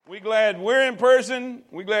We glad we're in person.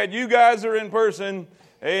 We glad you guys are in person.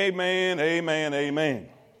 Amen, amen, amen.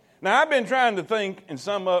 Now, I've been trying to think and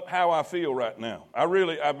sum up how I feel right now.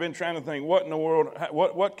 I've been trying to think what in the world,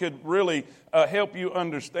 what could really help you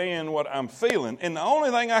understand what I'm feeling. And the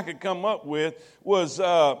only thing I could come up with was,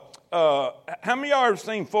 how many of y'all have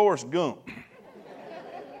seen Forrest Gump?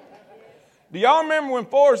 Do y'all remember when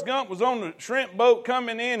Forrest Gump was on the shrimp boat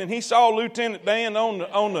coming in and he saw Lieutenant Dan on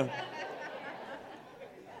the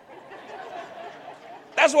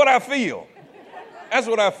That's what I feel. That's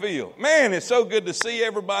what I feel. Man, it's so good to see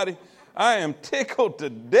everybody. I am tickled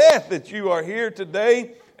to death that you are here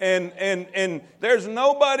today. And there's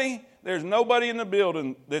nobody in the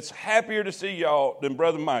building that's happier to see y'all than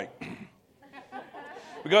Brother Mike.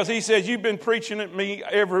 Because he says, you've been preaching at me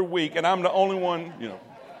every week, and I'm the only one,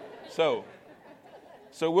 So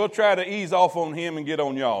we'll try to ease off on him and get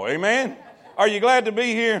on y'all. Amen? Are you glad to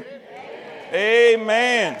be here?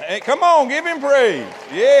 Amen. Hey, come on, give him praise.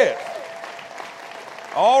 Yes.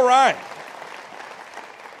 All right.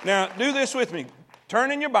 Now, do this with me.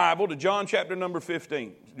 Turn in your Bible to John chapter number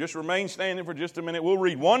 15. Just remain standing for just a minute. We'll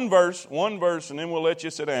read one verse, and then we'll let you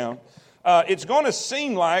sit down. It's going to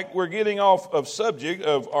seem like we're getting off of subject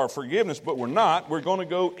of our forgiveness, but we're not. We're going to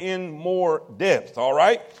go in more depth, all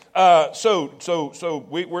right? I'll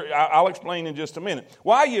explain in just a minute.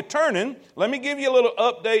 While you're turning, let me give you a little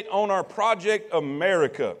update on our Project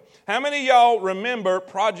America. How many of y'all remember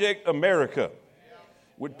Project America?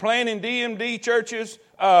 We're planning DMD churches,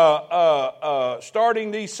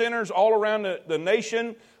 starting these centers all around the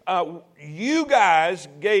nation. You guys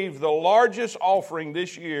gave the largest offering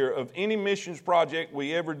this year of any missions project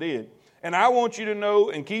we ever did. And I want you to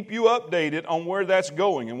know and keep you updated on where that's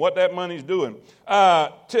going and what that money's doing.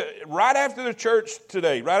 Right after the church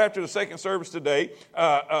today, right after the second service today,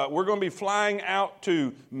 we're going to be flying out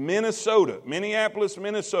to Minneapolis,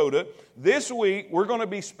 Minnesota. This week, we're going to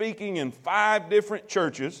be speaking in 5 different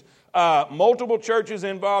churches, multiple churches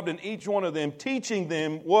involved in each one of them, teaching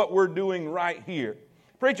them what we're doing right here.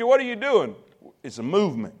 Preacher, what are you doing? It's a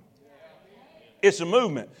movement. It's a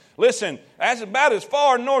movement. Listen, that's about as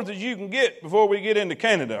far north as you can get before we get into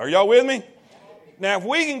Canada. Are y'all with me? Now, if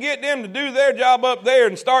we can get them to do their job up there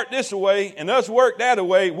and start this away and us work that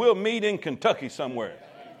away, we'll meet in Kentucky somewhere.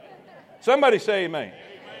 Somebody say amen.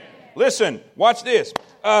 Listen, watch this.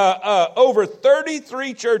 Over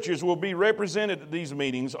 33 churches will be represented at these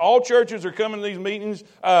meetings. All churches are coming to these meetings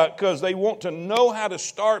because they want to know how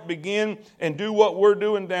to begin, and do what we're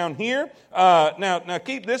doing down here. Now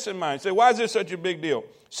keep this in mind. Say, why is this such a big deal?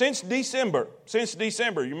 Since December,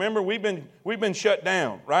 you remember we've been shut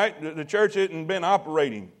down, right? The church hadn't been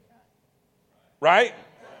operating, right?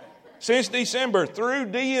 Since December through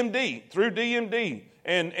DMD.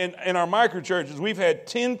 And in our microchurches, we've had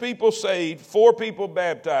 10 people saved, 4 people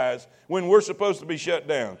baptized when we're supposed to be shut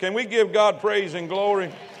down. Can we give God praise and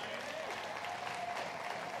glory?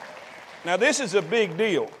 Now, this is a big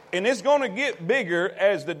deal, and it's going to get bigger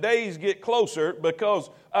as the days get closer because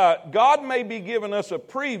God may be giving us a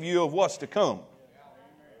preview of what's to come.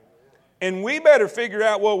 And we better figure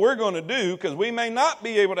out what we're going to do because we may not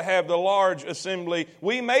be able to have the large assembly.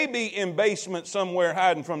 We may be in basement somewhere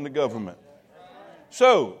hiding from the government.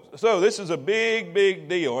 So this is a big, big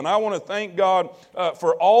deal. And I want to thank God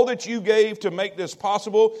for all that you gave to make this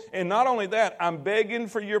possible. And not only that, I'm begging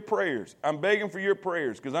for your prayers.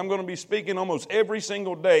 Because I'm going to be speaking almost every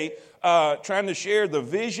single day, trying to share the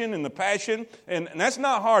vision and the passion. And that's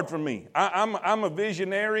not hard for me. I'm a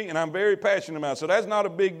visionary and I'm very passionate about it. So that's not a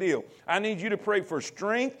big deal. I need you to pray for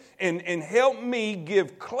strength and help me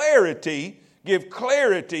give clarity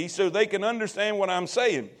so they can understand what I'm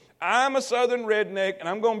saying. I'm a Southern redneck, and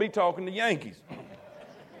I'm going to be talking to Yankees.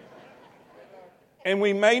 And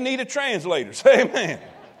we may need a translator. Say amen.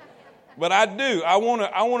 But I do. I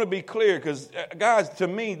want to be clear because, guys, to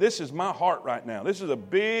me, this is my heart right now. This is a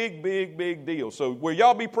big, big, big deal. So will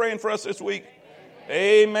y'all be praying for us this week?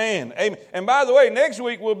 Amen. Amen. And by the way, next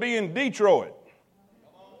week we'll be in Detroit.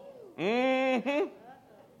 Mm-hmm.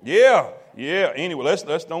 Yeah. Anyway,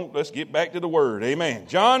 let's get back to the word. Amen.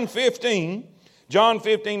 John 15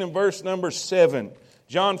 and verse number 7.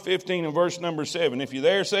 John 15 and verse number 7. If you're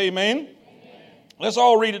there, say amen. Amen. Let's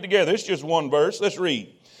all read it together. It's just one verse. Let's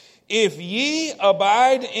read. If ye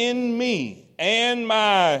abide in me and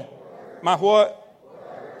my what?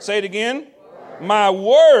 Say it again. My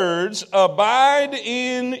words abide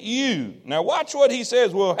in you. Now watch what he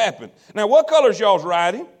says will happen. Now what color is y'all's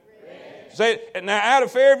writing? Red. Say it. Now out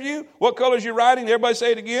of Fairview, what color is your writing? Everybody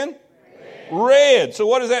say it again. Red. So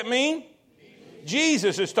what does that mean?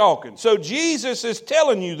 Jesus is talking. So Jesus is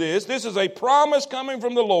telling you this. This is a promise coming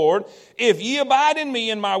from the Lord. If ye abide in me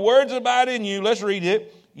and my words abide in you, let's read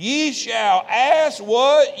it. Ye shall ask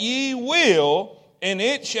what ye will, and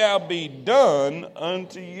it shall be done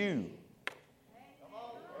unto you.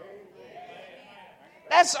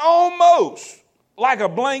 That's almost like a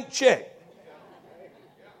blank check.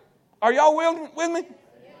 Are y'all with me?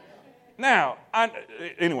 Now,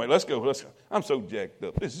 anyway, let's go. I'm so jacked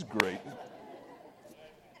up. This is great.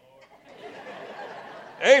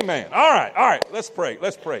 Amen. All right. Let's pray.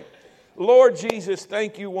 Lord Jesus,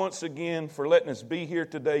 thank you once again for letting us be here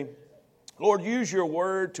today. Lord, use your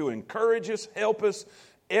word to encourage us, help us,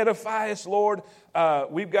 edify us, Lord.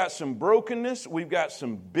 We've got some brokenness. We've got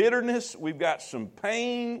some bitterness. We've got some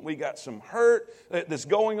pain. We got some hurt that's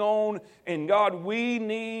going on. And God, we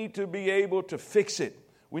need to be able to fix it.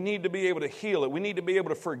 We need to be able to heal it. We need to be able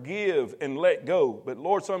to forgive and let go. But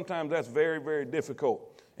Lord, sometimes that's very, very difficult.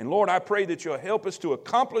 And Lord, I pray that you'll help us to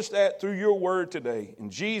accomplish that through your word today. In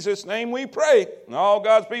Jesus' name we pray. And all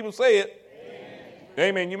God's people say it.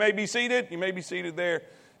 Amen. You may be seated. You may be seated there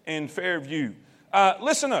in Fairview.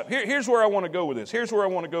 Listen up. Here's where I want to go with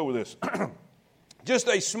this. Just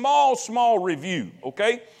a small review,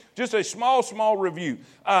 okay? Just a small review.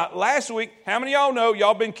 Last week, how many of y'all know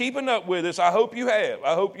y'all been keeping up with us? I hope you have.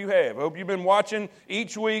 I hope you've been watching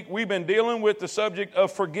each week. We've been dealing with the subject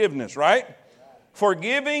of forgiveness, right?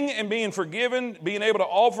 Forgiving and being forgiven, being able to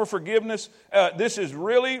offer forgiveness, this is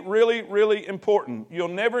really, really, really important. You'll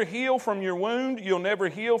never heal from your wound. You'll never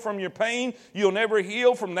heal from your pain. You'll never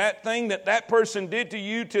heal from that thing that person did to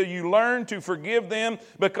you till you learn to forgive them,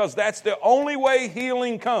 because that's the only way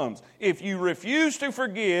healing comes. If you refuse to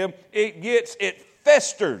forgive, it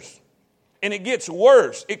festers and it gets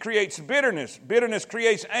worse. It creates bitterness. Bitterness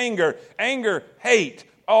creates anger. Anger, hate.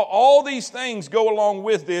 All these things go along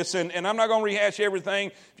with this, and I'm not going to rehash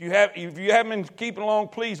everything. If you haven't been keeping along,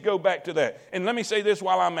 please go back to that. And let me say this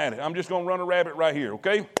while I'm at it. I'm just going to run a rabbit right here,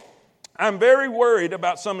 okay? I'm very worried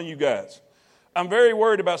about some of you guys.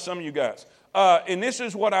 And this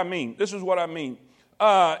is what I mean.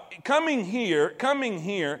 Coming here, how many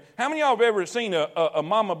of y'all have ever seen a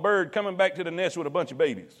mama bird coming back to the nest with a bunch of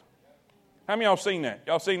babies? How many of y'all seen that?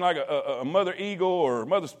 Y'all seen like a mother eagle or a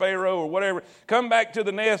mother sparrow or whatever come back to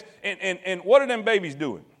the nest, and what are them babies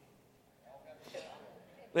doing?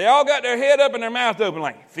 They all got their head up and their mouth open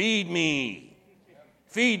like, feed me,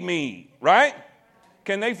 right?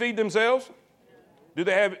 Can they feed themselves? Do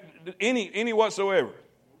they have any whatsoever?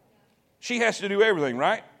 She has to do everything,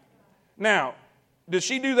 right? Now, does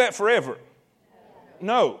she do that forever?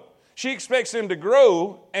 No. She expects them to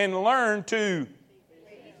grow and learn to...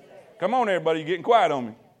 Come on, everybody, you're getting quiet on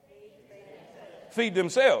me. Feed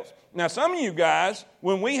themselves. Now, some of you guys,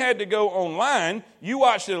 when we had to go online, you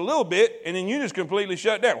watched it a little bit, and then you just completely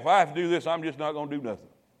shut down. If I have to do this, I'm just not going to do nothing.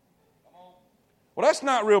 Well, that's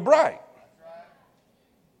not real bright.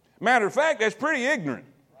 Matter of fact, that's pretty ignorant.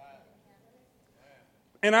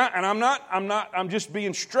 And I'm just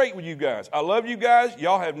being straight with you guys. I love you guys.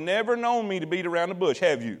 Y'all have never known me to beat around the bush,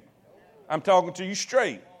 have you? I'm talking to you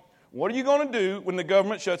straight. What are you going to do when the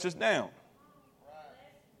government shuts us down?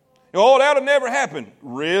 Oh, that'll never happen.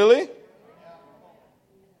 Really?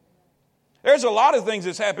 There's a lot of things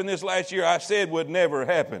that's happened this last year I said would never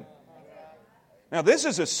happen. Now, this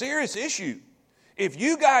is a serious issue. If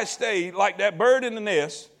you guys stay like that bird in the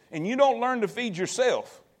nest and you don't learn to feed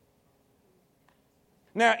yourself.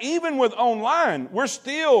 Now, even with online,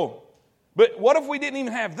 but what if we didn't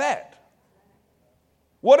even have that?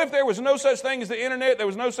 What if there was no such thing as the internet? There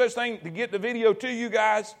was no such thing to get the video to you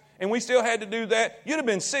guys, and we still had to do that? You'd have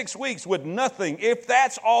been 6 weeks with nothing if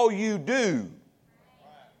that's all you do.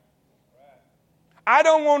 I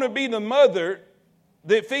don't want to be the mother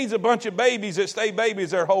that feeds a bunch of babies that stay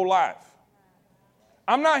babies their whole life.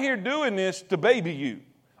 I'm not here doing this to baby you.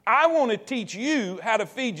 I want to teach you how to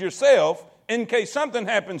feed yourself in case something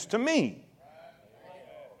happens to me.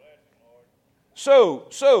 So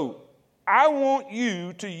I want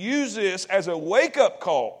you to use this as a wake-up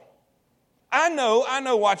call. I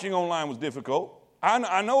know watching online was difficult.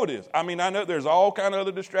 I know it is. I mean, I know there's all kind of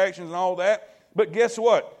other distractions and all that. But guess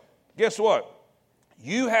what?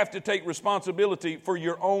 You have to take responsibility for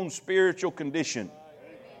your own spiritual condition.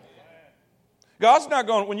 God's not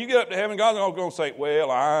going, when you get up to heaven, God's not going to say, well,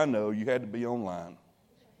 I know you had to be online.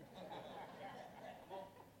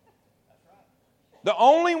 The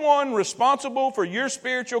only one responsible for your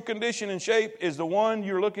spiritual condition and shape is the one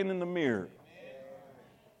you're looking in the mirror.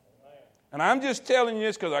 And I'm just telling you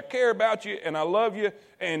this because I care about you and I love you,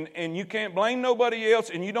 and you can't blame nobody else,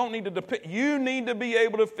 and you don't need to you need to be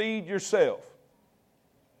able to feed yourself.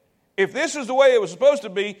 If this is the way it was supposed to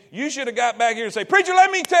be, you should have got back here and say, preacher, let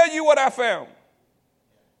me tell you what I found.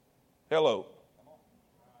 Hello.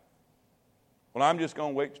 Well, I'm just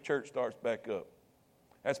going to wait till church starts back up.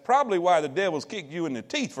 That's probably why the devil's kicked you in the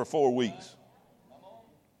teeth for 4 weeks.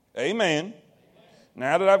 Amen.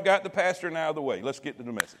 Now that I've got the pastor out of the way, let's get to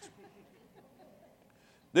the message.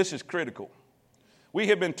 This is critical. We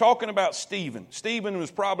have been talking about Stephen. Stephen was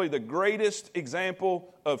probably the greatest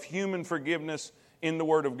example of human forgiveness in the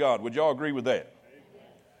Word of God. Would y'all agree with that?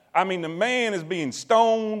 I mean, the man is being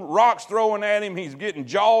stoned, rocks thrown at him. He's getting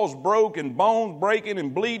jaws broken, bones breaking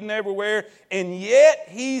and bleeding everywhere. And yet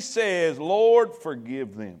he says, Lord,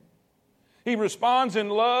 forgive them. He responds in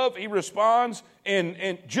love. He responds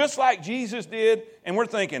in just like Jesus did. And we're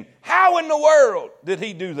thinking, how in the world did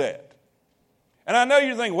he do that? And I know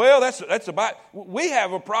you're thinking, well, that's about, we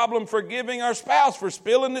have a problem forgiving our spouse for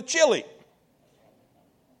spilling the chili.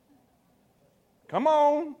 Come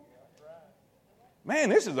on. Man,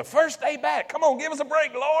 this is the first day back. Come on, give us a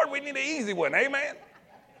break, Lord. We need an easy one. Amen.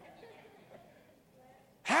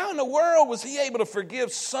 How in the world was he able to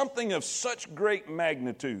forgive something of such great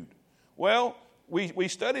magnitude? Well, we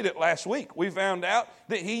studied it last week. We found out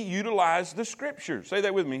that he utilized the Scriptures. Say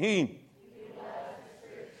that with me.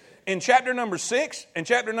 In chapter number 6,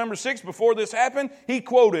 before this happened, he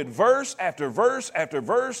quoted verse after verse after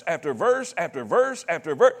verse after verse after verse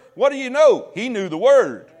after verse. What do you know? He knew the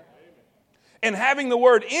Word. And having the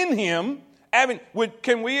Word in him,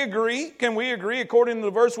 can we agree? Can we agree, according to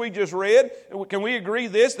the verse we just read, can we agree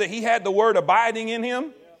that he had the Word abiding in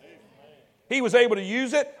him? He was able to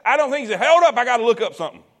use it. I don't think he said, hold up, I got to look up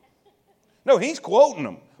something. No, he's quoting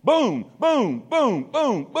them. Boom, boom, boom,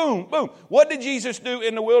 boom, boom, boom. What did Jesus do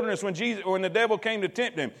in the wilderness when the devil came to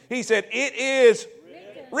tempt him? He said, it is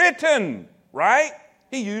written, right?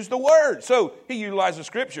 He used the Word. So he utilized the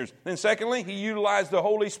Scriptures. Then secondly, he utilized the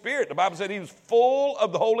Holy Spirit. The Bible said he was full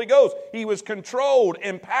of the Holy Ghost. He was controlled,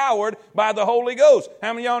 empowered by the Holy Ghost.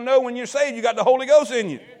 How many of y'all know when you're saved, you got the Holy Ghost in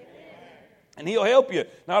you? And he'll help you.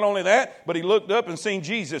 Not only that, but he looked up and seen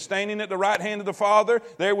Jesus standing at the right hand of the Father.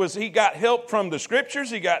 He got help from the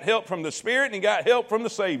Scriptures, he got help from the Spirit, and he got help from the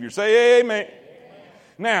Savior. Say amen.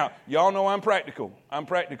 Now, y'all know I'm practical. I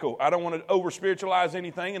don't want to over-spiritualize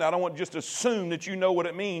anything, and I don't want to just assume that you know what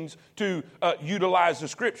it means to utilize the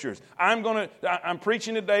Scriptures. I'm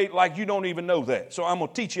preaching today like you don't even know that. So I'm going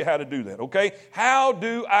to teach you how to do that, okay? How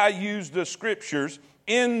do I use the Scriptures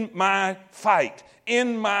in my fight,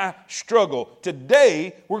 in my struggle?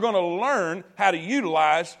 Today, we're going to learn how to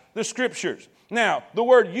utilize the Scriptures. Now, the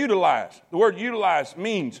word utilize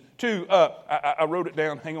means to, I wrote it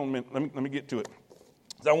down. Hang on a minute. Let me get to it.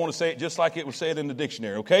 I want to say it just like it was said in the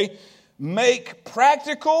dictionary, okay? Make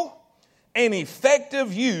practical and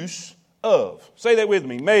effective use of. Say that with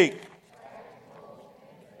me.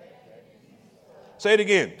 Say it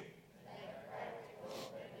again.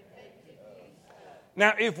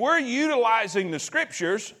 Now, if we're utilizing the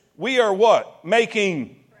Scriptures, we are what?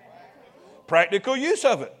 Making practical use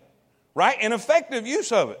of it, right? And effective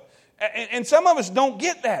use of it. And some of us don't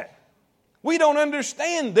get that. We don't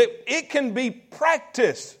understand that it can be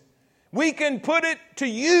practiced. We can put it to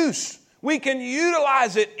use. We can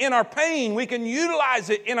utilize it in our pain. We can utilize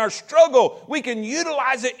it in our struggle. We can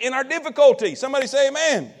utilize it in our difficulty. Somebody say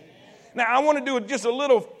amen. Now, I want to do just a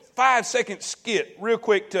little 5-second skit real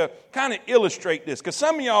quick to kind of illustrate this. Because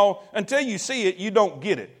some of y'all, until you see it, you don't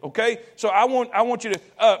get it, okay? So I want you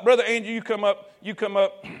to, Brother Andrew, you come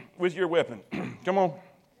up with your weapon. Come on.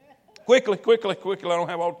 Quickly. I don't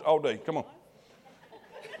have all day. Come on.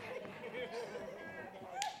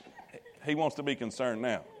 He wants to be concerned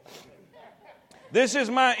now. This is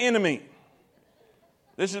my enemy.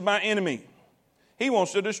 He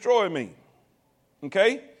wants to destroy me.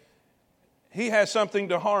 Okay? He has something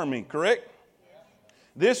to harm me, correct?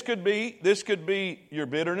 This could be your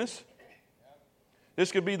bitterness.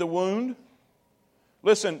 This could be the wound.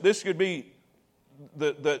 Listen, this could be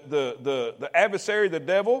the adversary, the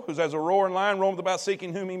devil, who's as a roaring lion, roams about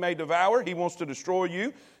seeking whom he may devour. He wants to destroy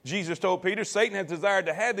you. Jesus told Peter, Satan has desired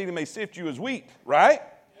to have thee, he may sift you as wheat. Right?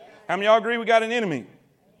 How many of y'all agree we got an enemy?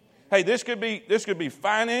 Hey, this could be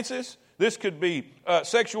finances. This could be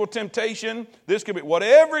sexual temptation. This could be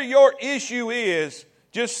whatever your issue is.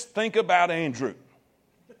 Just think about Andrew.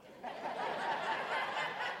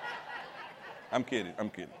 I'm kidding.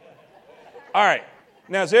 All right.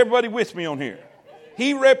 Now, is everybody with me on here?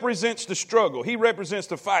 He represents the struggle. He represents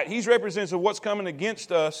the fight. He represents what's coming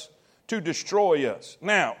against us to destroy us.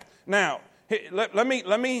 Now, let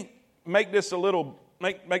me make this a little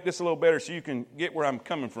better so you can get where I'm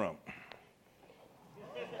coming from.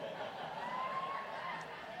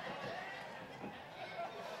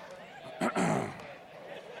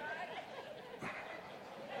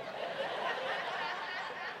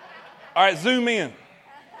 All right, zoom in.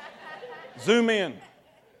 Zoom in.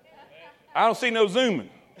 I don't see no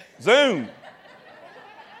zooming. Zoom.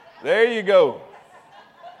 There you go.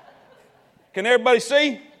 Can everybody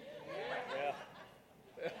see?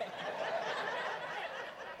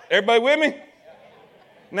 Everybody with me?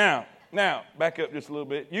 Now, back up just a little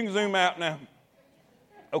bit. You can zoom out now.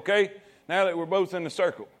 Okay? Now that we're both in the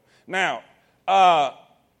circle. Now,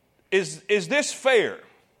 is this fair?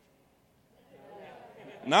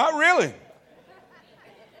 Not really.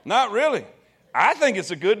 Not really. I think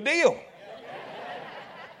it's a good deal.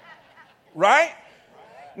 Right?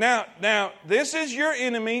 Now, this is your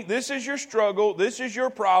enemy. This is your struggle. This is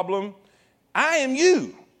your problem. I am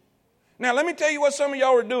you. Now, let me tell you what some of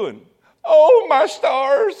y'all are doing. Oh, my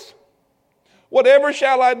stars. Whatever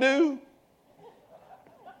shall I do?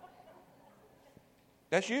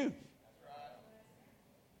 That's you.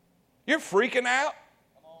 You're freaking out.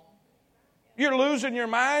 You're losing your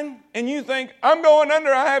mind, and you think, I'm going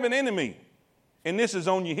under, I have an enemy. And this is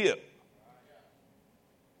on your hip.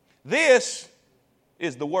 This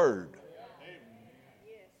is the Word.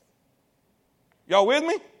 Y'all with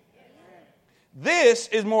me? This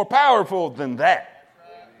is more powerful than that.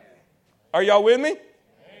 Are y'all with me?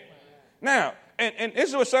 Now, and this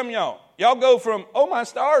is what some of y'all go from, oh my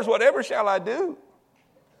stars, whatever shall I do,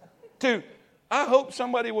 to, I hope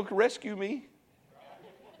somebody will rescue me.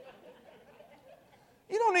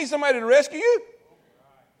 You don't need somebody to rescue you.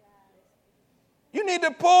 You need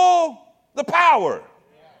to pull the power.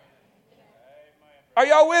 Are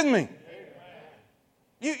y'all with me?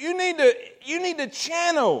 You need to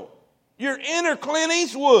channel your inner Clint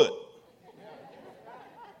Eastwood.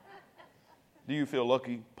 Do you feel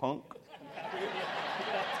lucky, punk?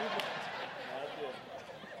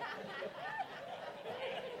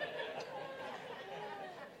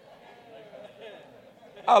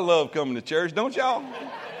 I love coming to church, don't y'all?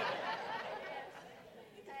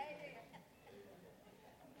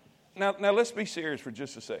 Now let's be serious for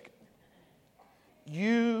just a second.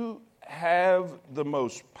 You have the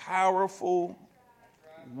most powerful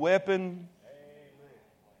weapon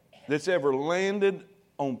that's ever landed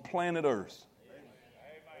on planet Earth.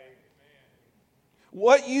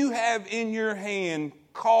 What you have in your hand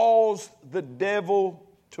caused the devil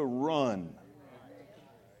to run.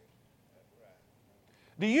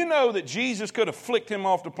 Do you know that Jesus could have flicked him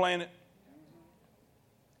off the planet?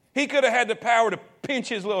 He could have had the power to pinch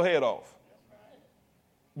his little head off.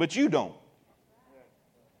 But you don't.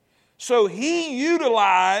 So he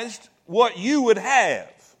utilized what you would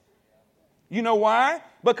have. You know why?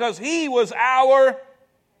 Because he was our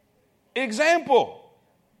example.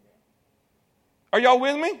 Are y'all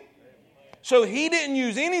with me? So he didn't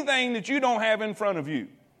use anything that you don't have in front of you.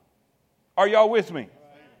 Are y'all with me?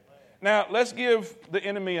 Now, let's give the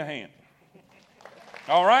enemy a hand.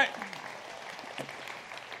 All right?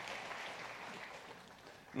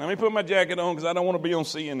 Let me put my jacket on because I don't want to be on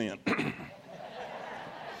CNN.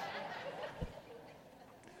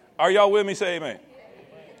 Are y'all with me? Say amen.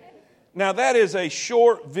 Now, that is a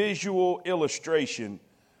short visual illustration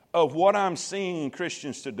of what I'm seeing in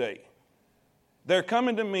Christians today. They're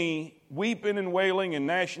coming to me, weeping and wailing and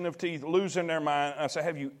gnashing of teeth, losing their mind. I say,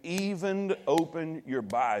 have you even opened your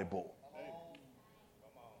Bible?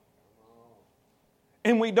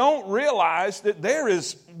 And we don't realize that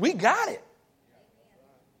we got it.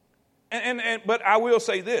 But I will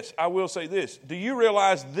say this. Do you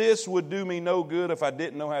realize this would do me no good if I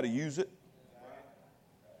didn't know how to use it?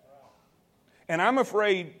 And I'm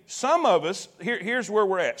afraid some of us, here's where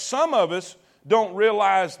we're at. Some of us don't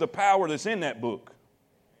realize the power that's in that book.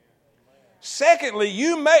 Secondly,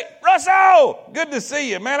 Russell, good to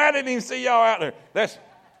see you. Man, I didn't even see y'all out there.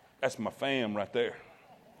 That's my fam right there.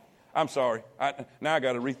 I'm sorry. Now I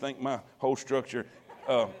got to rethink my whole structure.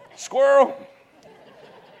 Squirrel.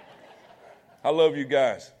 I love you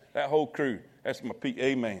guys. That whole crew. That's my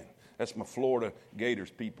amen. That's my Florida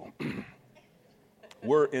Gators people.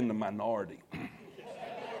 We're in the minority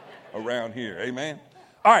around here. Amen.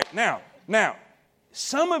 All right. Now,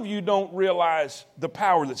 some of you don't realize the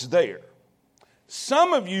power that's there.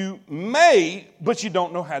 Some of you may, but you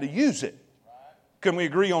don't know how to use it. Can we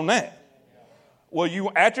agree on that?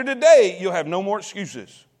 Well, after today, you'll have no more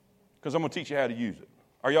excuses because I'm going to teach you how to use it.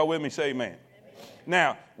 Are y'all with me? Say amen.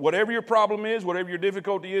 Now, whatever your problem is, whatever your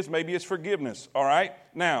difficulty is, maybe it's forgiveness, all right?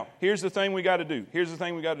 Now, here's the thing we got to do.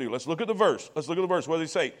 Let's look at the verse. What does he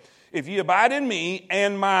say? If ye abide in me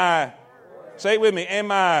and my, say it with me, and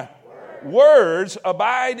my words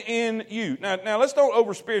abide in you. Now let's don't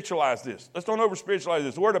over-spiritualize this.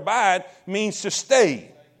 The word abide means to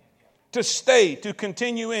stay, to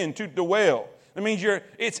continue in, to dwell. That means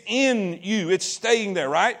it's in you. It's staying there,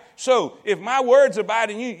 right? So if my words abide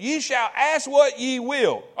in you, ye shall ask what ye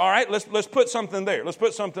will. All right, let's put something there. Let's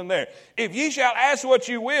put something there. If ye shall ask what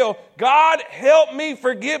you will, God help me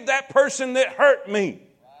forgive that person that hurt me.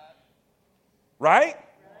 Right?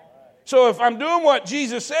 So if I'm doing what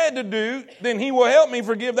Jesus said to do, then he will help me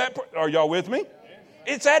forgive that person. Are y'all with me?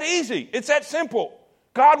 It's that easy. It's that simple.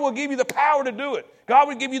 God will give you the power to do it. God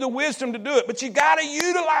will give you the wisdom to do it. But you got to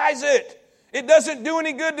utilize it. It doesn't do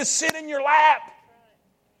any good to sit in your lap.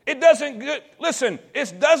 It doesn't good. Listen,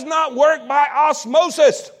 it does not work by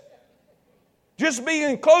osmosis. Just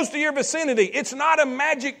being close to your vicinity. It's not a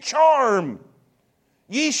magic charm.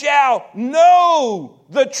 Ye shall know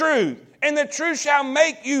the truth, and the truth shall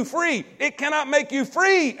make you free. It cannot make you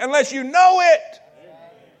free unless you know it.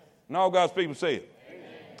 And all God's people say it.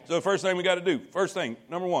 So the first thing we got to do, first thing,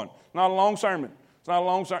 number one, not a long sermon. It's not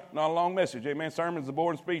a long message. Amen. Sermon is the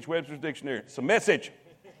board and speech, Webster's dictionary. It's a message.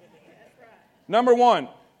 Number one,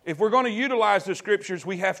 if we're going to utilize the scriptures,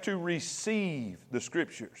 we have to receive the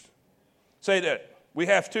scriptures. Say that. We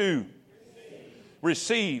have to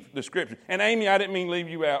receive the scripture. And Amy, I didn't mean leave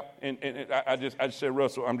you out. And I just said,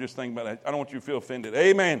 Russell, I'm just thinking about that. I don't want you to feel offended.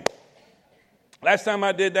 Amen. Last time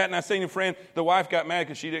I did that and I seen a friend, the wife got mad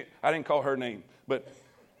because I didn't call her name. But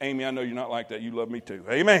Amy, I know you're not like that. You love me too.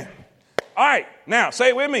 Amen. All right, now say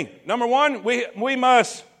it with me. Number one, we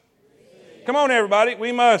must. Come on, everybody.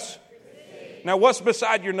 We must. Now, what's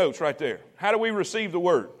beside your notes right there? How do we receive the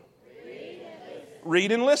word?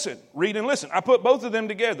 Read and listen. Read and listen. I put both of them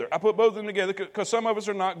together. Because some of us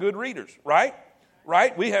are not good readers, right?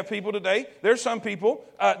 Right? We have people today. There's some people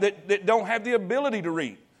that don't have the ability to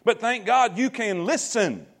read. But thank God you can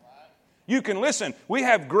listen. You can listen. We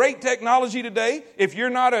have great technology today. If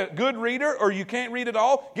you're not a good reader or you can't read at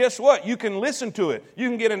all, guess what? You can listen to it. You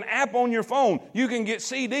can get an app on your phone. You can get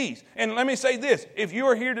CDs. And let me say this. If you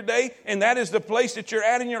are here today and that is the place that you're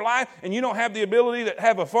at in your life and you don't have the ability to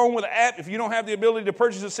have a phone with an app, if you don't have the ability to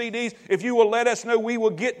purchase the CDs, if you will let us know, we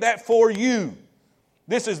will get that for you.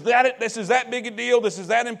 This is that big a deal. This is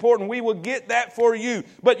that important. We will get that for you.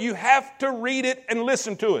 But you have to read it and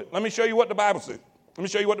listen to it. Let me show you what the Bible says. Let me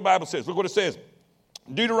show you what the Bible says. Look what it says.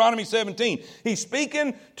 Deuteronomy 17. He's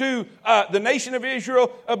speaking to the nation of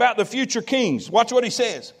Israel about the future kings. Watch what he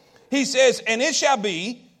says. He says, and it shall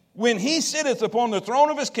be, when he sitteth upon the throne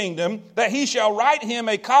of his kingdom, that he shall write him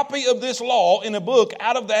a copy of this law in a book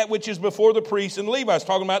out of that which is before the priests and Levites.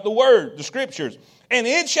 Talking about the word, the scriptures. And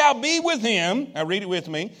it shall be with him, now read it with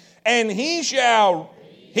me, and he shall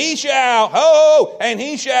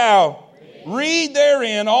read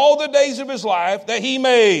therein all the days of his life, that he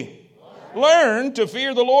may learn to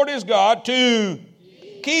fear the Lord his God, to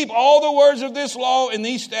keep all the words of this law and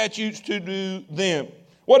these statutes to do them.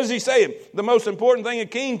 What is he saying? The most important thing a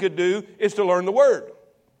king could do is to learn the word.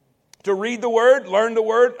 To read the word, learn the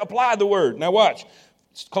word, apply the word. Now watch.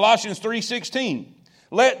 Colossians 3:16.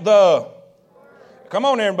 Come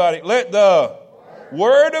on everybody. Let the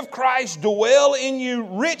word of Christ dwell in you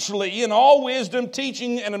richly in all wisdom,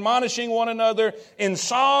 teaching and admonishing one another in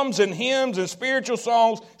psalms and hymns and spiritual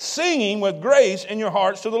songs, singing with grace in your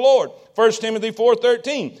hearts to the Lord. 1 Timothy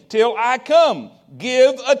 4:13. Till I come,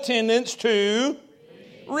 give attendance to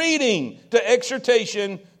reading, to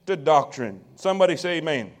exhortation, to doctrine. Somebody say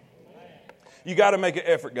amen. You got to make an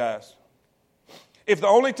effort, guys. If the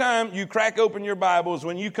only time you crack open your Bible is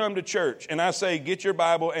when you come to church and I say, get your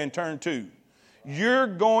Bible and turn to, you're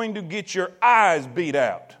going to get your eyes beat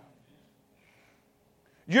out.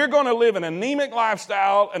 You're going to live an anemic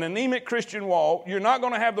lifestyle, an anemic Christian walk. You're not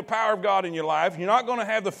going to have the power of God in your life. You're not going to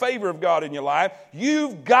have the favor of God in your life.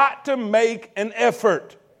 You've got to make an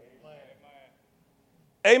effort.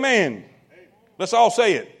 Amen. Let's all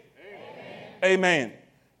say it. Amen.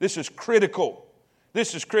 This is critical.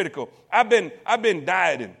 This is critical. I've been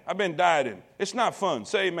dieting. It's not fun.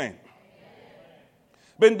 Say amen.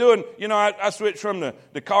 Been doing, I switched from the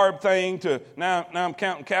carb thing to now I'm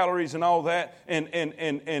counting calories and all that. And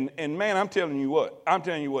man, I'm telling you what,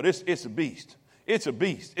 it's a beast. It's a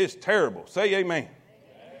beast. It's terrible. Say amen.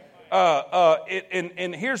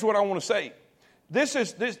 And here's what I want to say.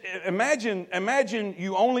 Imagine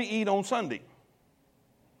you only eat on Sunday.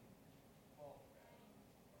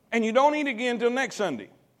 And you don't eat again until next Sunday.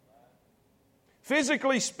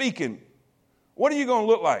 Physically speaking, what are you going to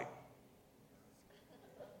look like?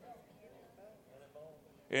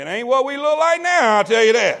 It ain't what we look like now, I'll tell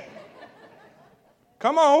you that.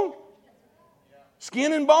 Come on.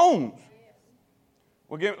 Skin and bones.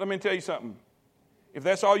 Well, let me tell you something. If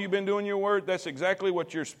that's all you've been doing in your word, that's exactly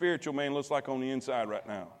what your spiritual man looks like on the inside right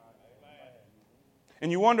now.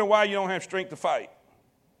 And you wonder why you don't have strength to fight.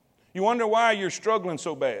 You wonder why you're struggling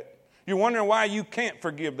so bad. You're wondering why you can't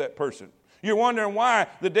forgive that person. You're wondering why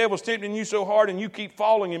the devil's tempting you so hard and you keep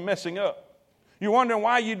falling and messing up. You're wondering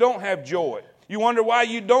why you don't have joy. You wonder why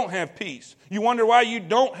you don't have peace. You wonder why you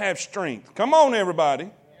don't have strength. Come on, everybody.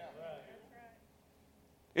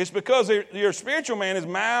 It's because your spiritual man is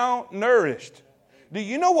malnourished. Do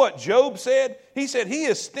you know what Job said? He said he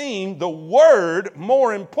esteemed the word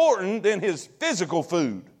more important than his physical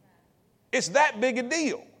food. It's that big a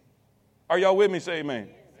deal. Are y'all with me? Say amen.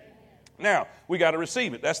 Now, we got to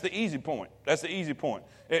receive it. That's the easy point. That's the easy point.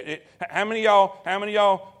 How many of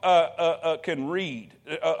y'all can read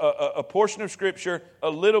a portion of Scripture a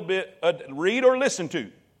little bit, read or listen to?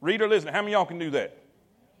 Read or listen. How many of y'all can do that?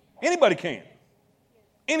 Anybody can.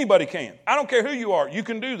 Anybody can. I don't care who you are. You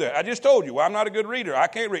can do that. I just told you, well, I'm not a good reader. I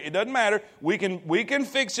can't read. It doesn't matter. We can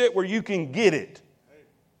fix it where you can get it.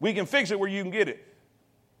 We can fix it where you can get it.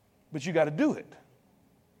 But you got to do it.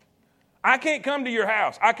 I can't come to your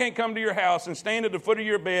house. I can't come to your house and stand at the foot of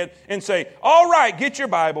your bed and say, all right, get your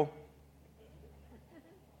Bible.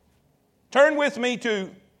 Turn with me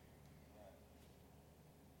to...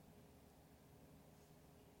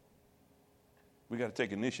 We got to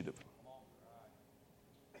take initiative.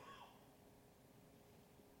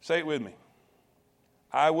 Say it with me.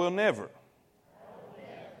 I will never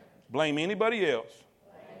blame anybody else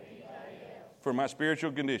for my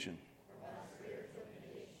spiritual condition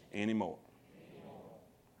anymore.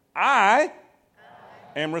 I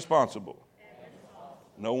am responsible.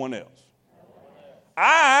 No one else.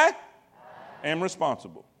 I am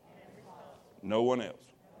responsible. No one else.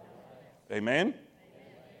 Amen?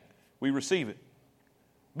 We receive it.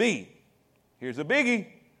 B, here's a biggie.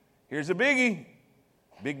 Here's a biggie.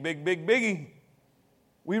 Big biggie.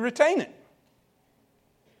 We retain it.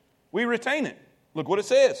 We retain it. Look what it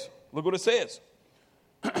says. Look what it says.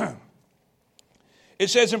 It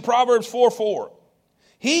says in Proverbs 4:4,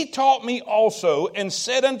 He taught me also and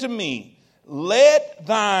said unto me, let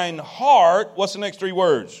thine heart, what's the next three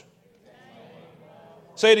words?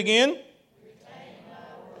 Say it again.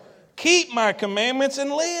 Keep my commandments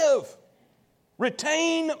and live.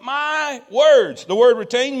 Retain my words. The word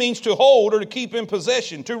retain means to hold or to keep in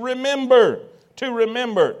possession, to remember, to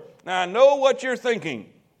remember. Now I know what you're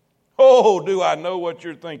thinking. Oh, do I know what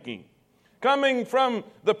you're thinking. Coming from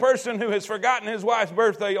the person who has forgotten his wife's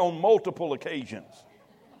birthday on multiple occasions.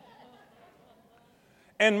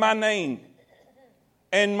 And my name.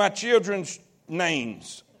 And my children's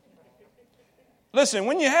names. Listen,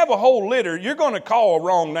 when you have a whole litter, you're going to call a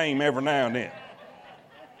wrong name every now and then.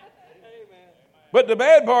 But the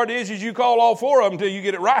bad part is you call all four of them until you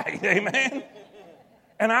get it right. Amen?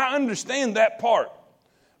 And I understand that part.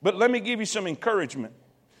 But let me give you some encouragement.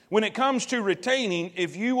 When it comes to retaining,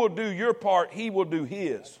 if you will do your part, He will do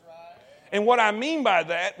His. And what I mean by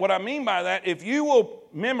that, if you will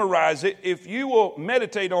memorize it, if you will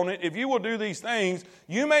meditate on it, if you will do these things,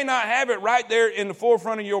 you may not have it right there in the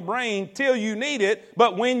forefront of your brain till you need it,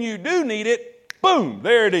 but when you do need it, boom,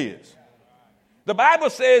 there it is. The Bible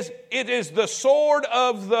says it is the sword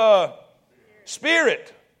of the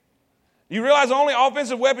Spirit. You realize the only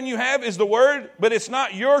offensive weapon you have is the Word, but it's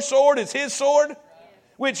not your sword, it's His sword,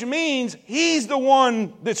 which means He's the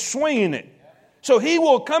one that's swinging it. So He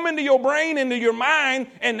will come into your brain, into your mind,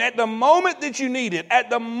 and at the moment that you need it, at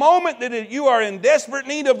the moment that you are in desperate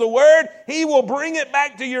need of the Word, He will bring it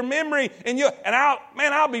back to your memory.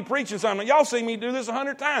 I'll be preaching something. Y'all see me do this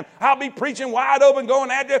 100 times. I'll be preaching wide open, going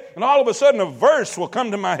at you, and all of a sudden a verse will come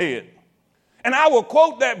to my head. And I will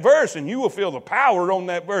quote that verse, and you will feel the power on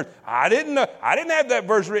that verse. I didn't have that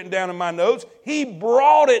verse written down in my notes. He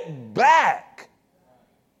brought it back.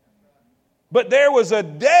 But there was a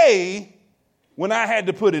day when I had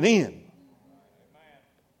to put it in.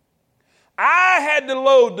 I had to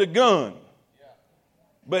load the gun,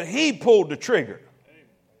 but He pulled the trigger.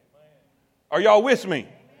 Are y'all with me?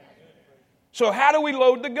 So how do we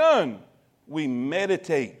load the gun? We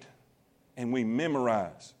meditate and we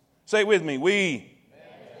memorize. Say it with me. We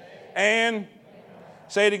and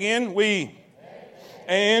say it again. We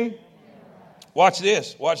and watch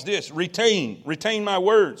this. Watch this. Retain my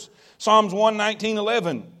words. Psalms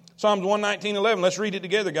 119:11. Psalms 119:11. Let's read it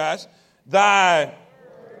together, guys. Thy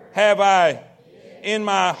have I in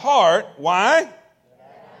my heart. Why?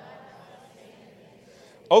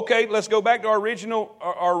 Okay, let's go back to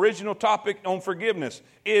our original topic on forgiveness.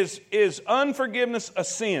 Is unforgiveness a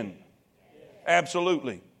sin?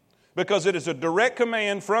 Absolutely. Because it is a direct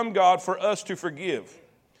command from God for us to forgive.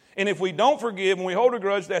 And if we don't forgive and we hold a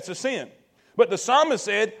grudge, that's a sin. But the psalmist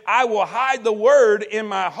said, I will hide the word in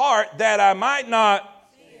my heart that I might not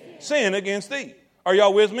sin against thee. Are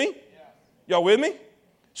y'all with me? Y'all with me?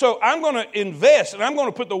 So I'm going to invest and I'm going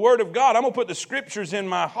to put the Word of God, I'm going to put the Scriptures in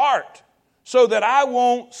my heart so that I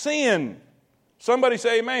won't sin. Somebody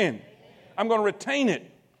say amen. I'm going to retain it.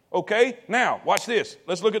 Okay? Now, watch this.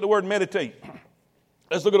 Let's look at the word meditate.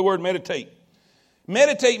 Let's look at the word meditate.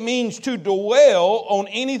 Meditate means to dwell on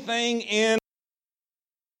anything in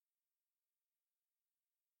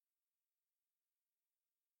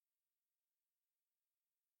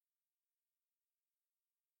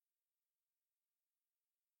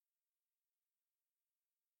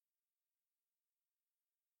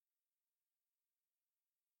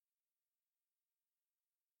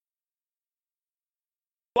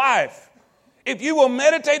life. If you will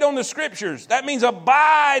meditate on the Scriptures, that means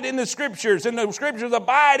abide in the Scriptures, and the Scriptures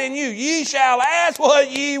abide in you. Ye shall ask what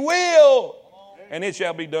ye will, and it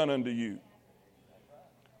shall be done unto you.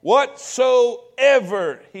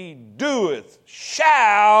 Whatsoever he doeth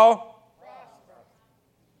shall.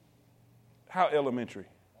 How elementary.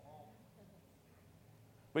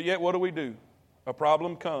 But yet what do? A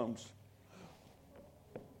problem comes.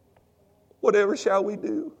 Whatever shall we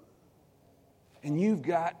do? And you've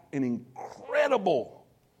got an incredible,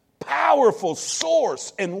 powerful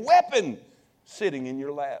source and weapon sitting in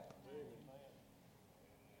your lap.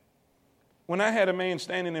 When I had a man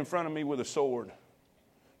standing in front of me with a sword,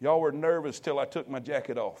 y'all were nervous till I took my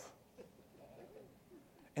jacket off.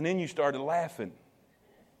 And then you started laughing.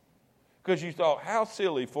 Because you thought, how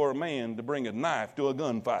silly for a man to bring a knife to a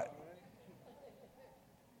gunfight.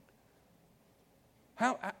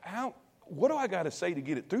 What do I got to say to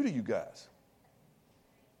get it through to you guys?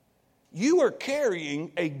 You are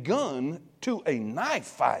carrying a gun to a knife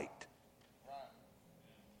fight.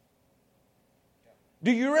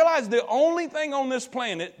 Do you realize the only thing on this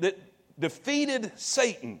planet that defeated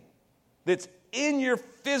Satan that's in your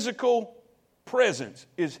physical presence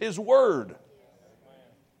is his word?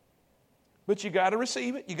 But you got to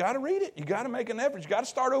receive it. You got to read it. You got to make an effort. You got to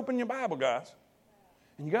start opening your Bible, guys.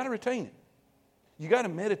 And you got to retain it. You got to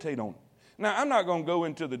meditate on it. Now, I'm not going to go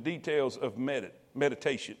into the details of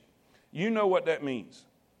meditation. You know what that means.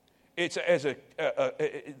 It's as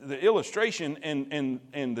the illustration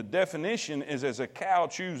and the definition is as a cow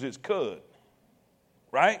chews its cud,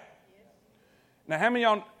 right? Now, how many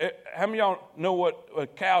of y'all know what a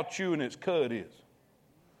cow chewing its cud is?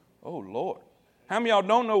 Oh Lord, how many of y'all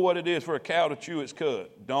don't know what it is for a cow to chew its cud?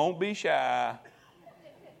 Don't be shy.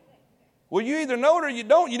 Well, you either know it or you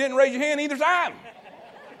don't. You didn't raise your hand either time.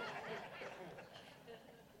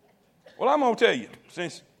 Well, I'm going to tell you,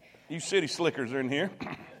 since you city slickers are in here.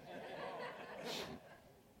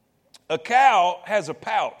 A cow has a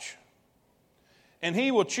pouch, and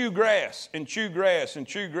he will chew grass and chew grass and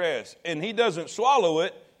chew grass, and he doesn't swallow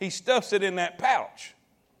it. He stuffs it in that pouch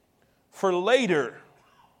for later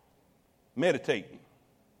meditating.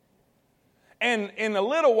 And in a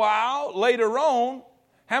little while, later on,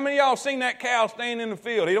 how many of y'all seen that cow standing in the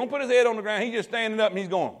field? He don't put his head on the ground. He's just standing up, and he's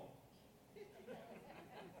going.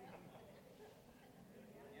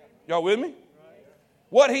 Y'all with me?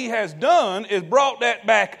 What he has done is brought that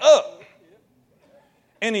back up.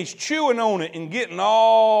 And he's chewing on it and getting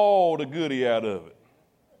all the goodie out of it.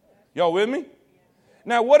 Y'all with me?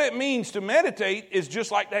 Now, what it means to meditate is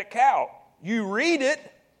just like that cow. You read it,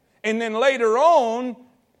 and then later on,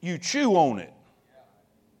 you chew on it.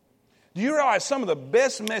 Do you realize some of the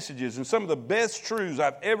best messages and some of the best truths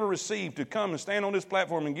I've ever received to come and stand on this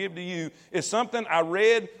platform and give to you is something I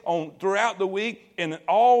read throughout the week, and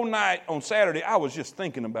all night on Saturday I was just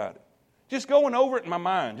thinking about it. Just going over it in my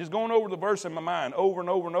mind, just going over the verse in my mind over and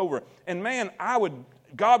over and over. And man,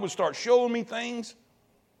 God would start showing me things.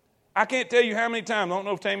 I can't tell you how many times. I don't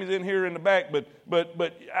know if Tammy's in here in the back, but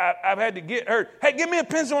I've had to get her. Hey, give me a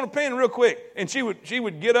pencil and a pen real quick. And she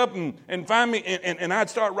would get up and find me, and I'd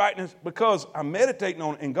start writing this because I'm meditating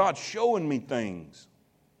on it, and God's showing me things.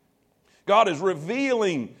 God is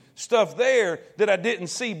revealing stuff there that I didn't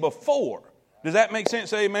see before. Does that make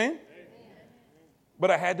sense? Amen?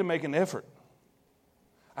 But I had to make an effort.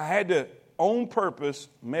 I had to, on purpose,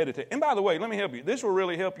 meditate. And by the way, let me help you. This will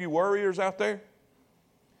really help you worriers out there.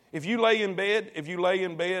 If you lay in bed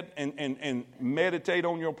and meditate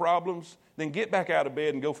on your problems, then get back out of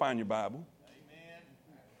bed and go find your Bible. Amen.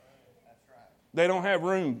 That's right. They don't have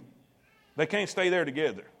room. They can't stay there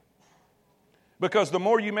together. Because the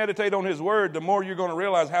more you meditate on His Word, the more you're going to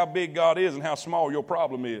realize how big God is and how small your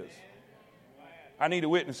problem is. I need a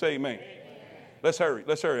witness, say amen. Let's hurry.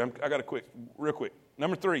 I got a real quick.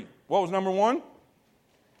 Number 3. What was number 1?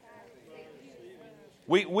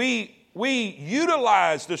 We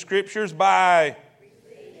utilize the Scriptures by,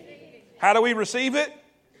 how do we receive it?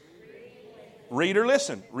 Read or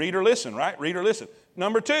listen. Read or listen, right? Read or listen.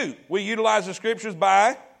 Number 2, we utilize the scriptures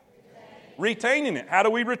by retaining it. How do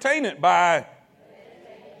we retain it? By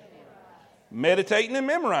meditating and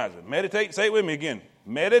memorizing. Meditate, say it with me again.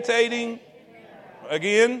 Meditating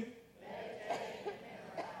again.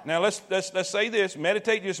 Now let's say this.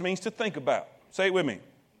 Meditate just means to think about. Say it with me.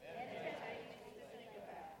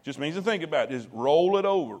 Just means to think about it. Just roll it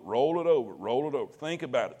over, roll it over, roll it over. Think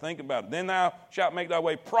about it, think about it. Then thou shalt make thy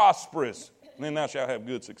way prosperous. And then thou shalt have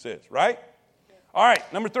good success. Right? All right,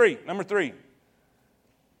 number 3.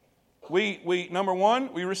 We number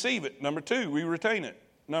 1, we receive it. Number 2, we retain it.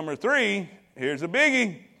 Number 3, here's a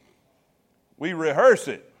biggie. We rehearse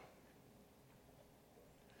it.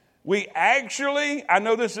 We actually, I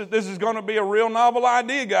know this is going to be a real novel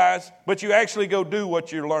idea, guys, but you actually go do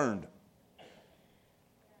what you learned.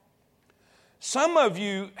 Some of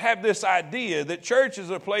you have this idea that church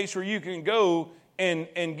is a place where you can go and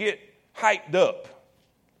get hyped up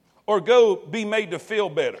or go be made to feel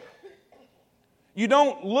better. You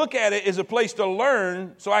don't look at it as a place to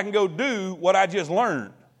learn so I can go do what I just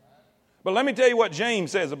learned. But let me tell you what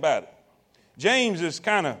James says about it. James is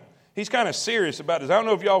he's kind of serious about this. I don't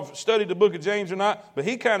know if y'all have studied the book of James or not, but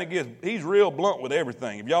he's real blunt with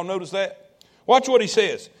everything. Have y'all noticed that? Watch what he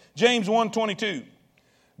says. James 1:22.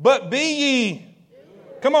 But be ye,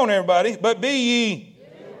 come on everybody, but be ye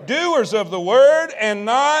doers of the word and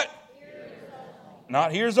not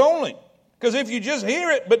hearers only. Because if you just hear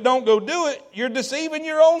it but don't go do it, you're deceiving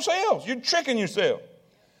your own selves. You're tricking yourself.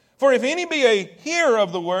 For if any be a hearer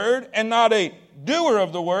of the word and not a doer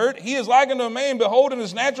of the word, he is like unto a man beholding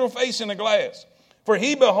his natural face in a glass. For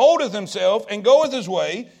he beholdeth himself and goeth his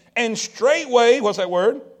way, and straightway, what's that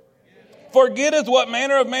word? Forgetteth what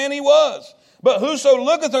manner of man he was. But whoso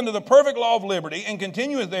looketh unto the perfect law of liberty and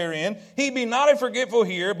continueth therein, he be not a forgetful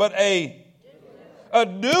hearer, but a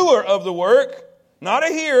doer of the work, not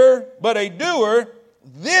a hearer, but a doer.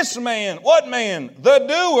 This man, what man? The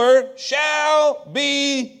doer shall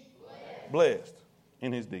be blessed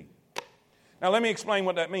in his deed. Now let me explain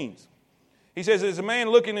what that means. He says, there's a man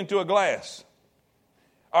looking into a glass.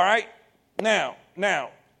 All right? Now,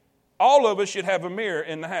 all of us should have a mirror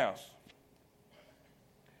in the house.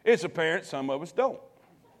 It's apparent some of us don't.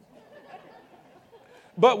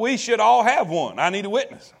 But we should all have one. I need a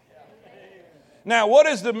witness. Now, what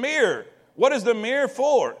is the mirror? What is the mirror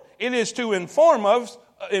for? It is to inform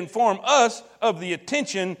us of the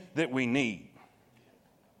attention that we need.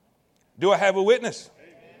 Do I have a witness?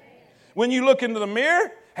 When you look into the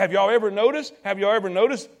mirror, have y'all ever noticed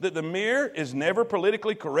that the mirror is never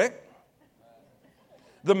politically correct?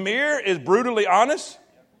 The mirror is brutally honest.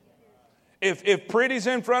 If pretty's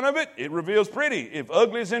in front of it, it reveals pretty. If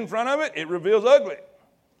ugly's in front of it, it reveals ugly.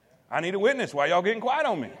 I need a witness. Why y'all getting quiet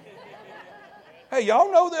on me? Hey,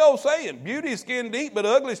 y'all know the old saying, beauty is skin deep, but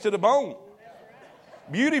ugly's to the bone.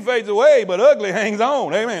 Beauty fades away, but ugly hangs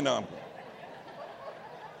on. Amen. No,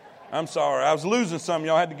 I'm sorry. I was losing some of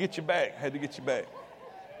y'all. I had to get you back.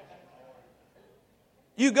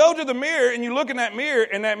 You go to the mirror and you look in that mirror,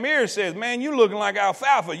 and that mirror says, man, you looking like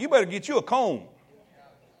alfalfa. You better get you a comb.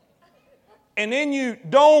 And then you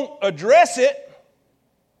don't address it.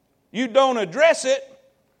 You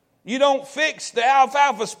don't fix the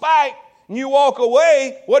alfalfa spike, and you walk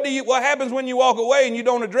away. What happens when you walk away and you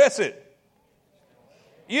don't address it?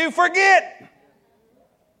 You forget.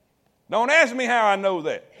 Don't ask me how I know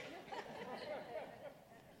that.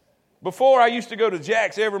 Before, I used to go to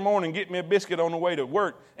Jack's every morning, get me a biscuit on the way to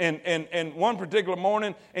work. And one particular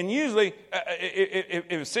morning, and usually, if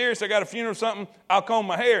it's serious, I got a funeral or something, I'll comb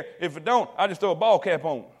my hair. If it don't, I just throw a ball cap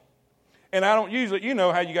on. And I don't usually, you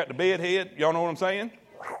know how you got the bed head. Y'all know what I'm saying?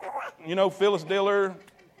 You know, Phyllis Diller,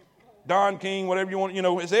 Don King, whatever you want. You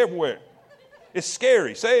know, it's everywhere. It's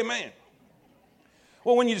scary. Say amen.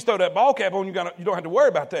 Well, when you just throw that ball cap on, you don't have to worry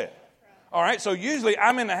about that. All right, so usually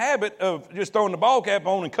I'm in the habit of just throwing the ball cap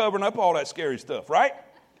on and covering up all that scary stuff, right?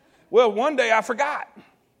 Well, one day I forgot.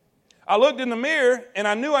 I looked in the mirror and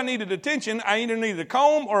I knew I needed attention. I either needed a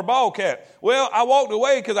comb or a ball cap. Well, I walked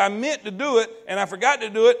away because I meant to do it and I forgot to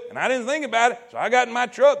do it and I didn't think about it. So I got in my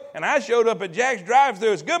truck and I showed up at Jack's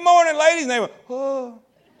drive-thru. It's good morning, ladies. And they went, oh.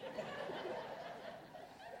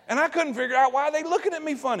 And I couldn't figure out why they looking at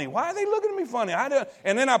me funny. Why are they looking at me funny?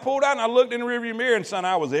 And then I pulled out and I looked in the rearview mirror and son,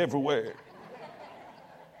 I was everywhere.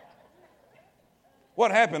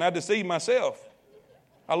 What happened? I deceived myself.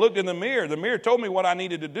 I looked in the mirror. The mirror told me what I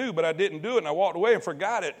needed to do, but I didn't do it. And I walked away and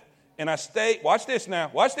forgot it. And I stayed. Watch this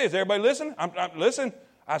now. Watch this. Everybody listen. Listen.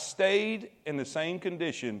 I stayed in the same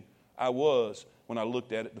condition I was when I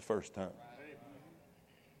looked at it the first time.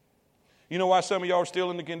 You know why some of y'all are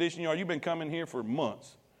still in the condition you are? You've been coming here for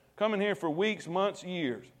months. Coming here for weeks, months,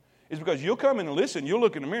 years. is because you'll come in and listen. You'll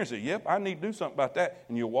look in the mirror and say, yep, I need to do something about that.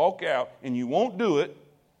 And you'll walk out and you won't do it.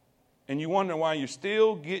 And you wonder why you're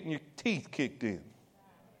still getting your teeth kicked in.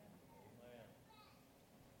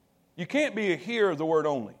 You can't be a hearer of the word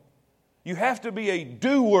only. You have to be a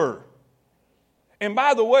doer. And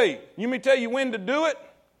by the way, let me tell you when to do it.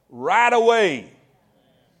 Right away.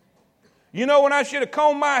 You know when I should have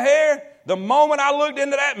combed my hair? The moment I looked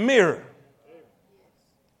into that mirror.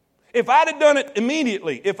 If I'd have done it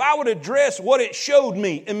immediately, if I would have addressed what it showed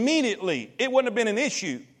me immediately, it wouldn't have been an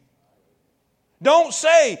issue. Don't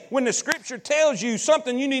say when the Scripture tells you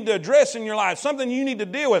something you need to address in your life, something you need to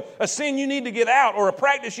deal with, a sin you need to get out, or a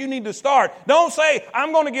practice you need to start. Don't say,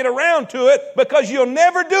 I'm going to get around to it, because you'll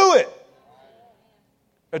never do it.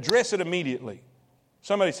 Address it immediately.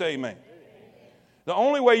 Somebody say amen. The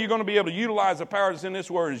only way you're going to be able to utilize the power that's in this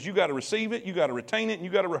word is you got to receive it, you got to retain it, and you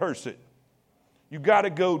got to rehearse it. You got to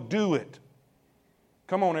go do it.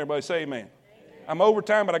 Come on, everybody, say amen. I'm over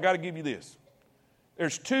time, but I got to give you this.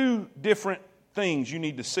 There's two different things you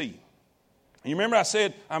need to see. You remember I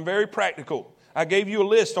said I'm very practical. I gave you a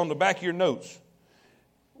list on the back of your notes.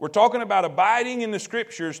 We're talking about abiding in the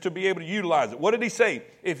Scriptures to be able to utilize it. What did he say?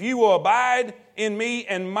 If you will abide in me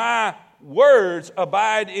and my words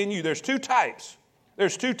abide in you. There's two types.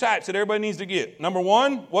 There's two types that everybody needs to get. Number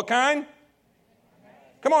one, what kind?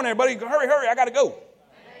 Come on, everybody. Hurry. I got to go.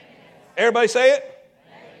 Everybody say it.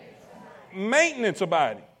 Maintenance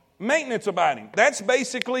abiding. Maintenance abiding. That's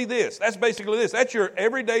basically this. That's your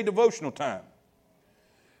everyday devotional time.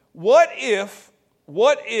 What if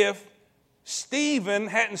Stephen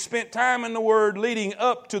hadn't spent time in the Word leading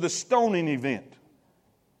up to the stoning event?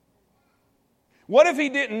 What if he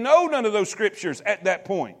didn't know none of those Scriptures at that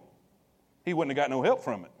point? He wouldn't have got no help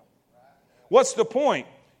from it. What's the point?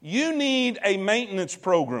 You need a maintenance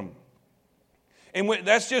program. And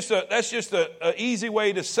that's just a easy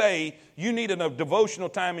way to say you need a devotional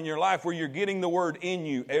time in your life where you're getting the Word in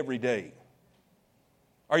you every day.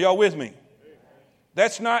 Are y'all with me?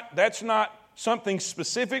 That's not something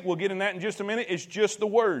specific. We'll get in that in just a minute. It's just the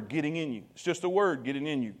Word getting in you. It's just the Word getting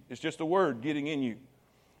in you. It's just the Word getting in you.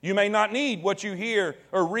 You may not need what you hear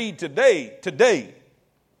or read today.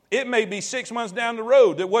 It may be 6 months down the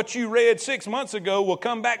road that what you read 6 months ago will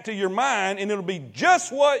come back to your mind, and it'll be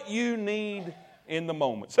just what you need in the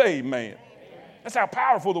moment. Say amen. That's how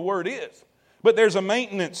powerful the Word is. But there's a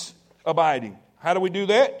maintenance abiding. How do we do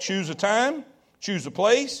that? Choose a time, choose a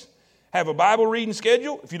place, have a Bible reading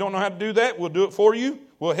schedule. If you don't know how to do that, we'll do it for you.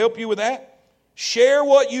 We'll help you with that. Share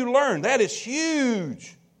what you learn. That is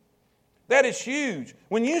huge. That is huge.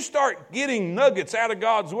 When you start getting nuggets out of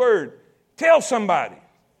God's Word, tell somebody.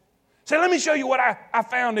 Say, let me show you what I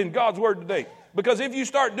found in God's Word today. Because if you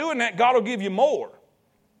start doing that, God will give you more.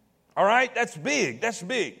 All right? That's big. That's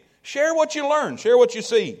big. Share what you learn. Share what you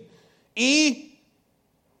see.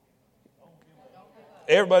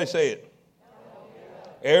 Everybody say it.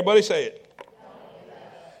 Everybody say it.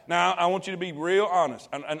 Now, I want you to be real honest.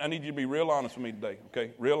 I need you to be real honest with me today.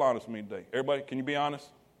 Okay? Real honest with me today. Everybody, can you be honest?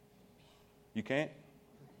 You can't?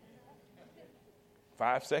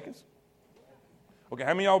 5 seconds? Okay,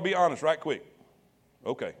 how many of y'all be honest right quick?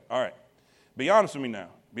 Okay, all right. Be honest with me now.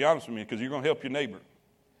 Be honest with me because you're going to help your neighbor.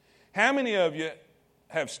 How many of you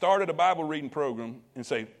have started a Bible reading program and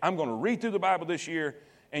say, I'm going to read through the Bible this year,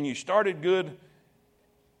 and you started good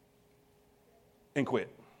and quit?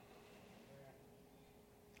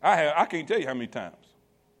 I can't tell you how many times.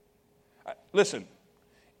 Listen,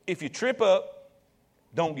 if you trip up,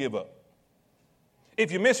 don't give up.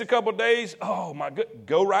 If you miss a couple of days, oh my God,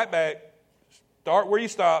 go right back. Start where you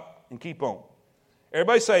stop and keep on.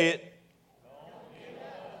 Everybody say it.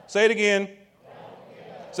 Say it again.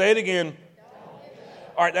 Say it again.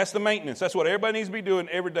 All right, that's the maintenance. That's what everybody needs to be doing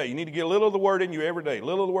every day. You need to get a little of the Word in you every day.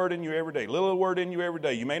 Little of the Word in you every day. Little of the Word in you every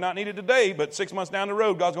day. You may not need it today, but 6 months down the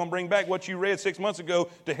road, God's going to bring back what you read 6 months ago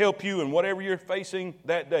to help you in whatever you're facing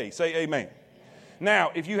that day. Say amen.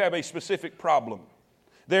 Now, if you have a specific problem,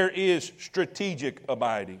 there is strategic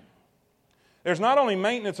abiding. There's not only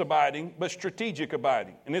maintenance abiding, but strategic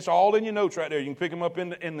abiding. And it's all in your notes right there. You can pick them up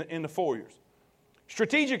in the foyers.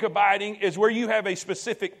 Strategic abiding is where you have a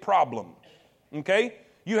specific problem. Okay?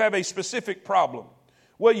 You have a specific problem.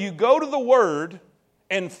 Well, you go to the Word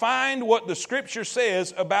and find what the Scripture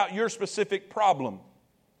says about your specific problem.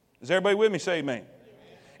 Is everybody with me? Say amen.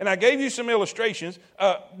 And I gave you some illustrations.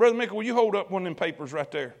 Brother Mickle, will you hold up one of them papers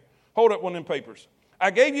right there? Hold up one of them papers.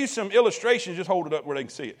 I gave you some illustrations. Just hold it up where they can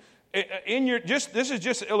see it. This is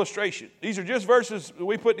just an illustration. These are just verses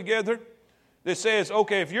we put together that says,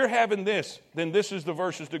 okay, if you're having this, then this is the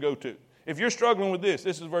verses to go to. If you're struggling with this,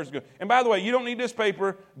 this is the verse to go. And by the way, you don't need this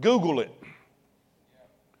paper. Google it.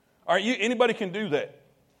 All right, anybody can do that.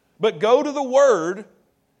 But go to the Word,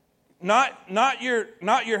 not your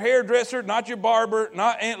hairdresser, not your barber,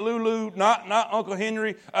 not Aunt Lulu, not Uncle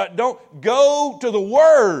Henry. Don't go to the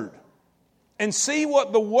Word and see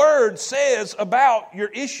what the Word says about your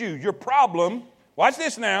issue, your problem. Watch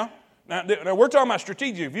this now. Now, we're talking about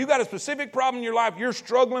strategic. If you've got a specific problem in your life you're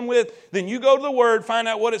struggling with, then you go to the Word, find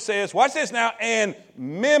out what it says. Watch this now, and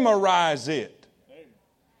memorize it.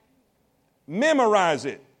 Memorize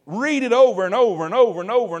it. Read it over and over and over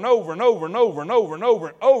and over and over and over and over and over and over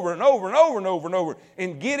and over and over and over and over and over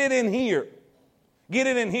and get it in here. Get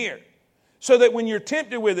it in here. So that when you're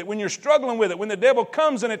tempted with it, when you're struggling with it, when the devil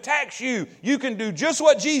comes and attacks you, you can do just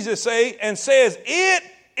what Jesus says and says, it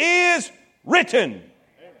is written.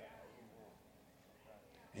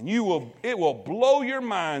 And it will blow your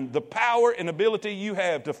mind the power and ability you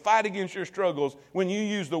have to fight against your struggles when you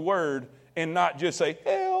use the Word and not just say,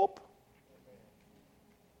 help.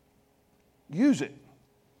 Use it.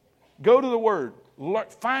 Go to the Word.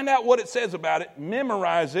 Find out what it says about it.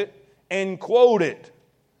 Memorize it and quote it.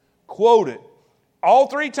 Quote it. All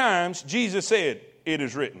 3 times Jesus said, it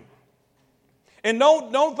is written. And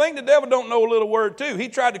don't think the devil don't know a little word too. He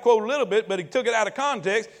tried to quote a little bit, but he took it out of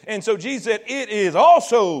context. And so Jesus said, it is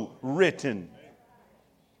also written.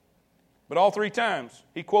 But all 3 times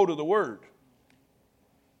he quoted the Word.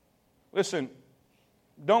 Listen,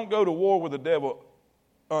 don't go to war with the devil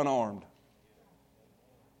unarmed.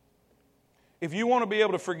 If you want to be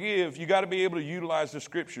able to forgive, you got to be able to utilize the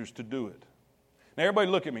Scriptures to do it. Now, everybody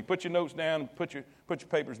look at me. Put your notes down. Put your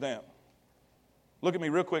papers down. Look at me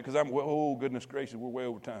real quick because oh, goodness gracious, we're way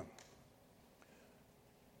over time.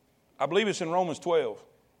 I believe it's in Romans 12.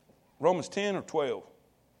 Romans 10 or 12.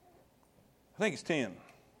 I think it's 10.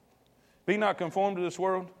 Be not conformed to this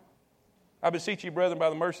world. I beseech you, brethren,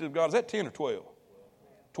 by the mercies of God. Is that 10 or 12?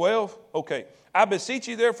 12? Okay. I beseech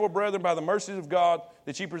you, therefore, brethren, by the mercies of God,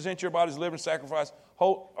 that ye present your bodies living sacrifice.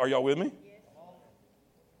 Are y'all with me? Yes.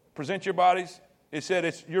 Present your bodies. It said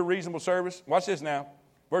it's your reasonable service. Watch this now.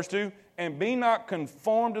 Verse 2. And be not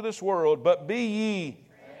conformed to this world, but be ye.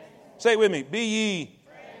 Say it with me. Be ye.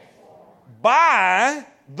 By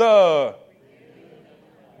the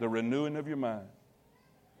renewing of your mind.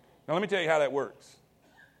 Now let me tell you how that works.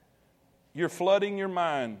 You're flooding your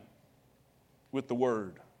mind with the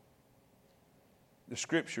Word. The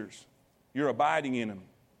Scriptures. You're abiding in them.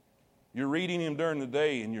 You're reading them during the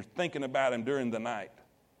day and you're thinking about them during the night.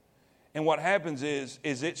 And what happens is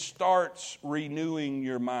it starts renewing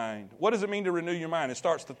your mind. What does it mean to renew your mind? It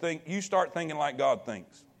starts to think, you start thinking like God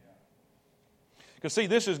thinks. Because see,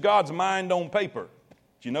 this is God's mind on paper.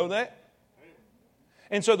 Do you know that?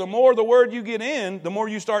 And so the more the Word you get in, the more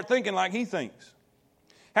you start thinking like He thinks.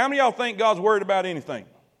 How many of y'all think God's worried about anything?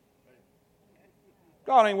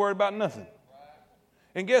 God ain't worried about nothing.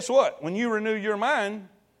 And guess what? When you renew your mind,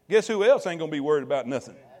 guess who else ain't going to be worried about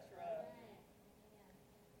nothing?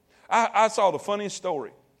 I saw the funniest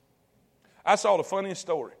story.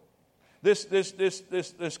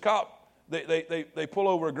 This cop, they pull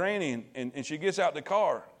over a granny and she gets out the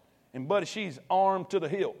car. And buddy, she's armed to the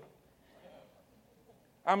hilt.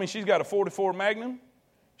 I mean, she's got a .44 Magnum.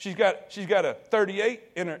 She's got a .38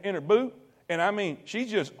 in her boot. And I mean, she's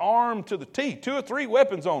just armed to the teeth, 2 or 3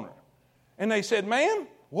 weapons on her. And they said, ma'am,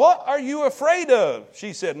 what are you afraid of?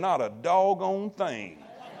 She said, not a doggone thing.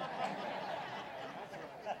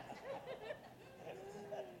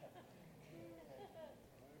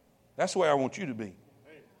 That's the way I want you to be.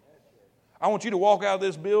 I want you to walk out of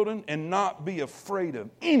this building and not be afraid of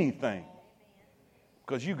anything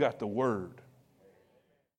because you got the Word.